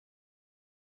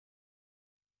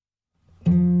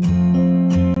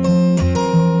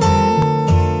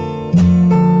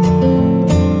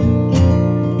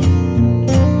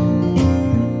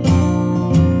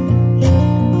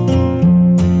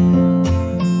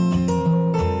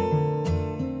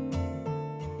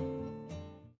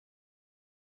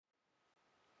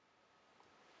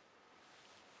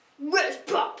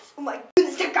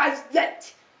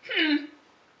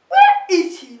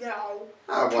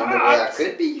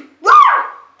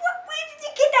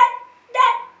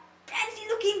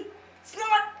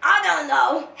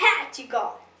you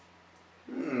got?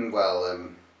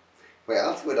 Where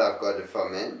else would I have got it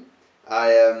from, man?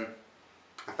 I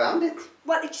found it.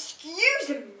 Well, excuse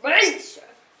me, sir.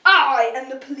 I am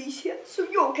the police here, so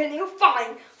you're getting a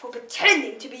fine for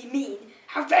pretending to be mean.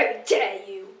 How very dare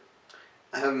you?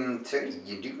 Tony,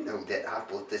 you do know that I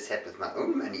bought this hat with my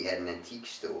own money at an antique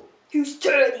store. Who's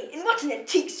dirty? And what's an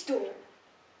antique store?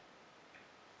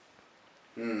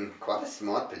 Quite a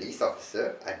smart police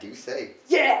officer, I do say.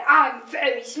 Yeah, I'm a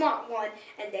very smart one,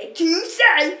 and they do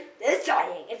say the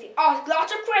saying, if you ask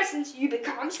lots of questions, you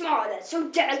become smarter. So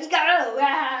there you go.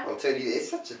 I'll tell you, there's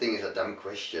such a thing as a dumb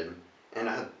question, and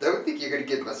I don't think you're going to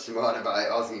get much smarter by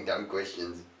asking dumb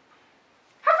questions.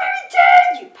 How very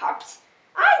dare you, Pups?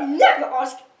 I never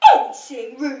ask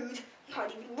anything rude, not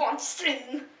even one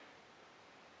thing.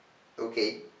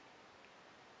 Okay.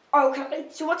 Okay,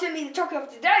 so what's in me the topic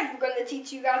of today? We're going to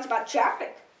teach you guys about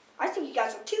traffic. I think you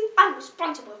guys are too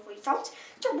unresponsible for yourselves,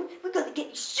 so we're going to get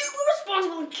you super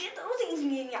responsible and get those things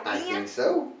in your I think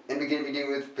so. And we're going to be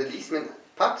dealing with policeman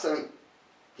Pups and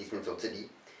Tortille,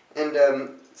 and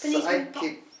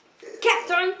sidekick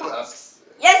Captain Pups.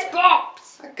 Yes,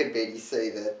 Pups. I could barely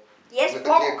say that. Yes, with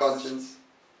Pups. a clear conscience.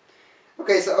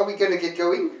 Okay, so are we going to get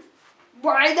going?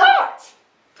 Why not?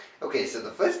 Okay, so the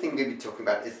first thing we're going to be talking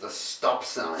about is the stop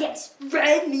sign. Yes,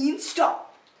 red means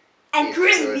stop. And Yes,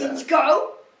 green sure means does.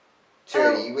 go.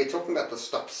 Tony, we're talking about the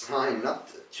stop sign, not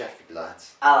the traffic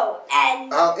lights. Oh,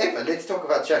 and... However, let's talk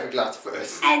about traffic lights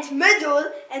first. And middle,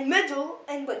 and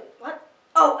wait, what?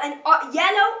 Oh, and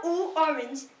yellow or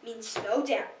orange means slow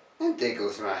down. And there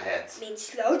goes my hat. Means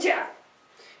slow down.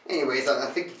 Anyways, I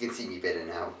think you can see me better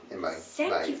now in my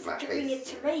Thank you for giving face.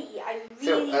 it to me. I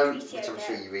So, really appreciate which I'm that.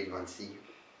 sure you really want to see.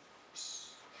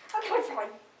 Okay, fine.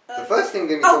 The first thing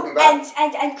we're going to be talking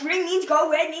about... and green means go,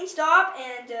 red means stop,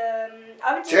 and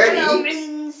orange Journey.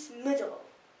 means middle.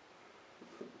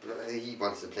 He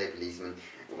wants to play policeman.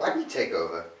 Why don't you take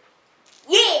over?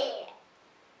 Yeah!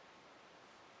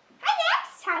 Hi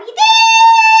Max, how you doing?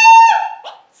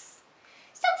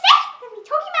 So today we're going to be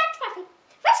talking about traffic.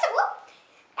 First of all,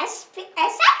 as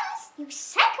cyclists, you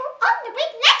cycle on the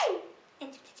red lane. And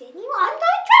if there's any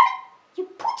oncoming traffic, you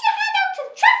put your hand out to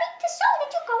the traffic to show that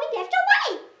you're going left or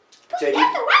right. Put your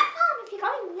left or right arm. If you're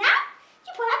going left,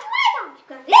 you put out your right arm. If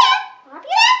you're going left, put up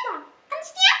your left arm.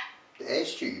 Understand?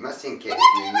 That's true. You must think if But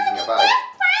you're using a bike.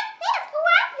 left, right,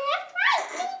 left, right.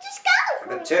 And you just go.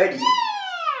 But Tony,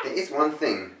 Yeah. there is one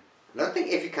thing. I don't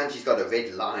think every country's got a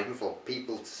red line for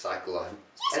people to cycle on.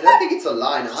 I don't think it's a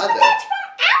line But either. that's from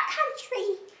our country.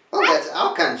 Well, that's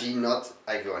our country, not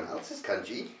everyone else's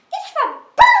country. It's from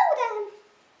Bowden.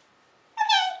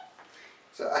 Okay.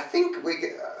 So I think we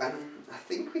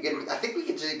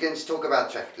could just talk about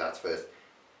traffic lights first,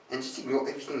 and just ignore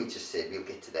everything you just said. We'll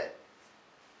get to that.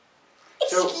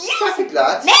 So traffic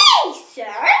lights. Me,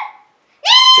 sir.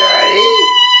 Tony,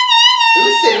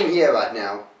 who's sitting here right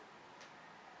now?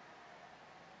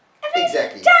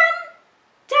 Exactly. Dumb,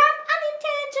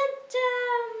 unintelligent,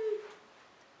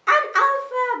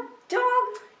 unalpha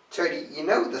dog. Tony, you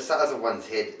know the size of one's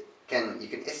head. You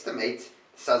can estimate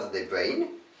the size of their brain?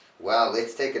 Well,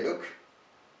 let's take a look.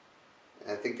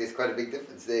 I think there's quite a big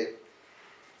difference there.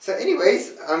 So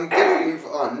anyways, I'm going to move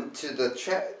on to the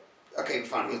Okay,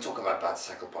 fine, we'll talk about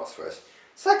cycle paths first.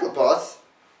 Cycle paths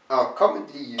are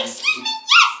commonly used... Excuse me,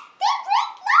 yes, they're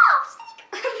red lobes.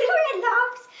 Red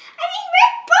lobes. I mean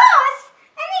red bars.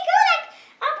 And they go like,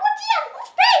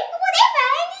 straight, or whatever.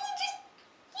 And then you just,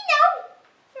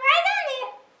 right on it.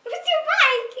 With your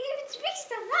bike, if it's fixed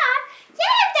or not. You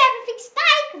don't have to have a fixed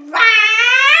bike,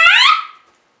 right?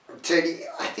 Tony,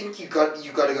 I think you got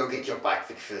to go get your bike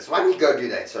fixed first. Why don't you go do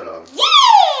that so long?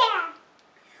 Yeah!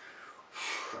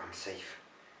 I'm safe.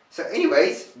 So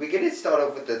anyways, we're going to start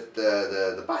off with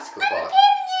the bicycle path,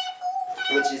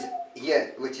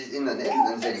 which is in the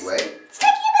Netherlands anyway,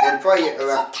 and probably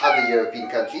around other European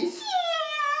countries.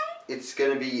 It's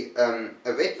going to be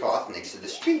a red path next to the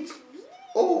street,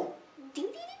 or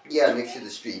next to the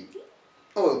street,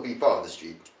 or it'll be part of the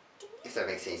street, if that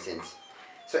makes any sense.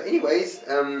 So anyways,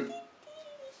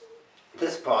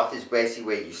 this path is basically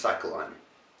where you cycle on.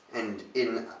 And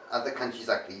in other countries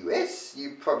like the US,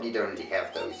 you probably don't really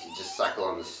have those. You just cycle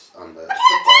on the footpath.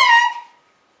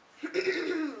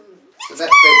 So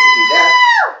that's basically that.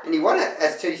 And you want to,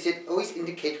 as Tony said, always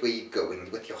indicate where you're going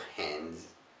with your hands.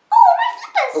 Oh, my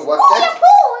flippers! Oh, what's that? Your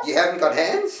paws! You haven't got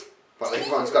hands? Well,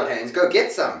 everyone's got hands. Go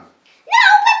get some. No,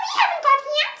 but we haven't got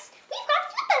hands. We've got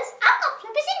flippers. I've got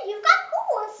flippers and you've got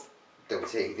paws. Don't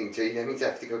say anything to you. That means I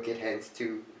have to go get hands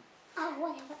too. Oh,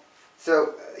 whatever.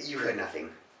 So, you heard nothing.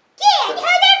 Yeah, you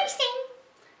heard everything.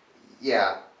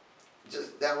 Yeah.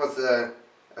 Just, that was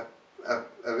a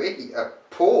really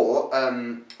poor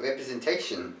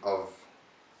representation of,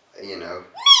 you know,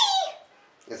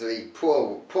 it's a very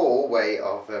poor way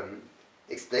of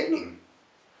explaining.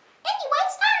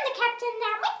 Anyways, I'm the captain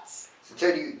now, mates. So,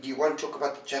 Tony, do you want to talk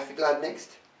about the traffic light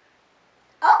next?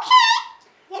 Okay.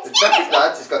 Let's The do traffic this.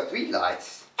 light has got 3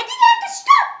 lights. And then you have to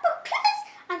stop because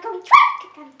I'm going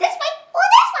traffic. I'm this way or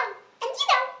this way. And you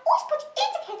know, always put your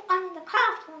indicator on in the car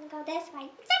if you want to go this way.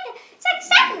 It's like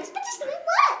cyclists, but just doing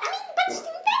what? I mean, but just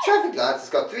doing that. Traffic lights has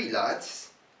got 3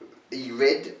 lights. The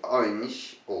red,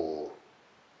 orange, or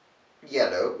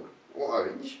yellow, or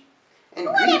orange, and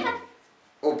green, Whatever.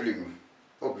 or blue,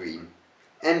 or green.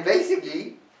 And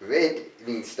basically, red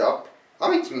means stop,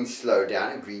 orange means slow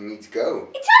down, and green means go.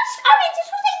 It's not orange, this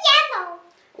was a yellow.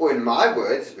 Or in my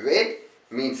words, red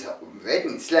means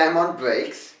slam on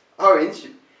brakes, orange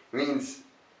means,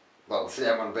 well,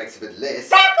 slam on brakes a bit less,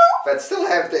 but still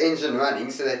have the engine running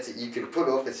so that you can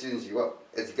pull off as soon as you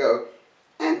go.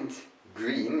 And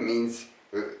green means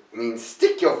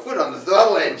stick your foot on the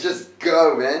throttle and just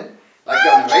go, man. Like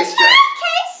on the racetrack. In that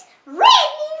case, red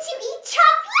means you eat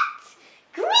chocolate,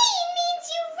 green means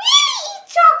you really eat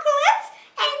chocolate,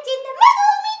 and in the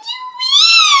middle means you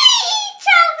really eat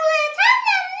chocolate.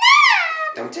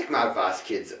 Don't take my advice,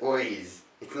 kids. Always,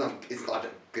 it's not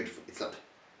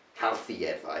healthy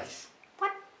advice.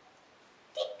 What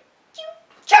did you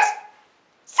just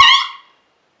say?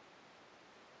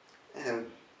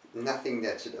 Nothing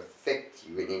that should affect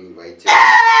you in any way.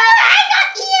 I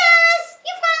got ears!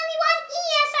 You've got only one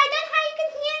ear, so I don't know how you can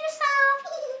hear yourself.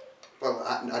 Well,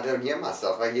 I don't hear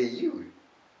myself, I hear you.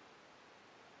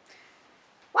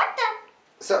 What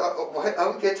the? So,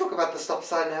 are we going to talk about the stop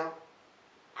sign now?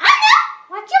 I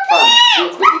know! What's your Fine, plan?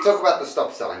 we'll quickly talk about the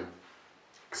stop sign.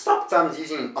 Stop sign is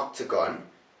using an octagon.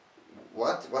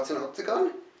 What's an octagon?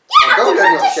 Yeah, Go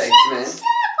down your shapes, circle. man.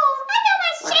 I know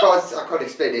my shapes. I can't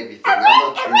explain everything. I'm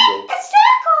not Google. A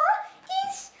circle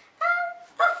is a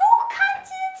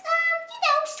four-canted,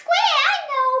 square. I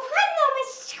know my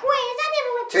squares. I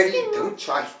never went to Tony, school. don't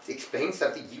try to explain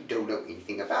something you don't know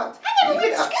anything about. I never Leave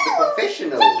went it to up to the school.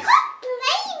 professionals. So you can't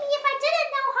blame me if I didn't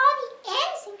know hardly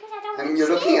anything because I don't I mean, you're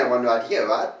looking at one right here,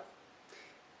 right?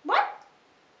 What?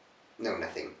 No,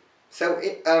 nothing. So,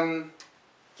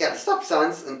 the stop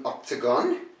sign's an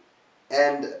octagon,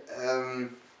 and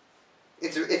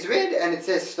it's red and it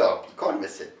says stop. You can't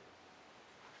miss it.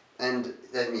 And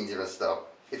that means you must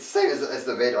stop. It's the same as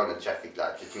the red on a traffic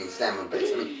light, which means slam on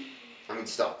brakes. I mean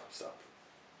stop.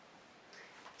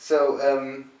 So,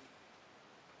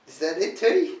 is that it,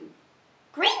 Teddy?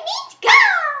 Green means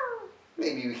go!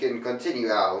 Maybe we can continue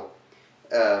our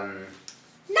Not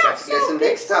traffic so lesson good.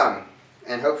 next time.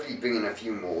 And hopefully bring in a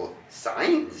few more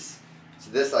signs.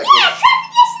 So this, I Yeah, guess,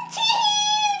 traffic lesson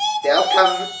 2! they'll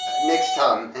come next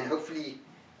time. And hopefully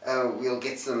we'll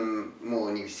get some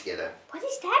more news together. What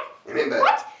is that? Remember,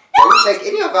 What? don't take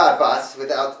any of our advice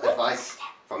without advice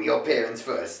from your parents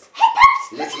first. Hey,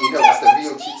 Pups! Letting you know what the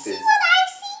real truth is.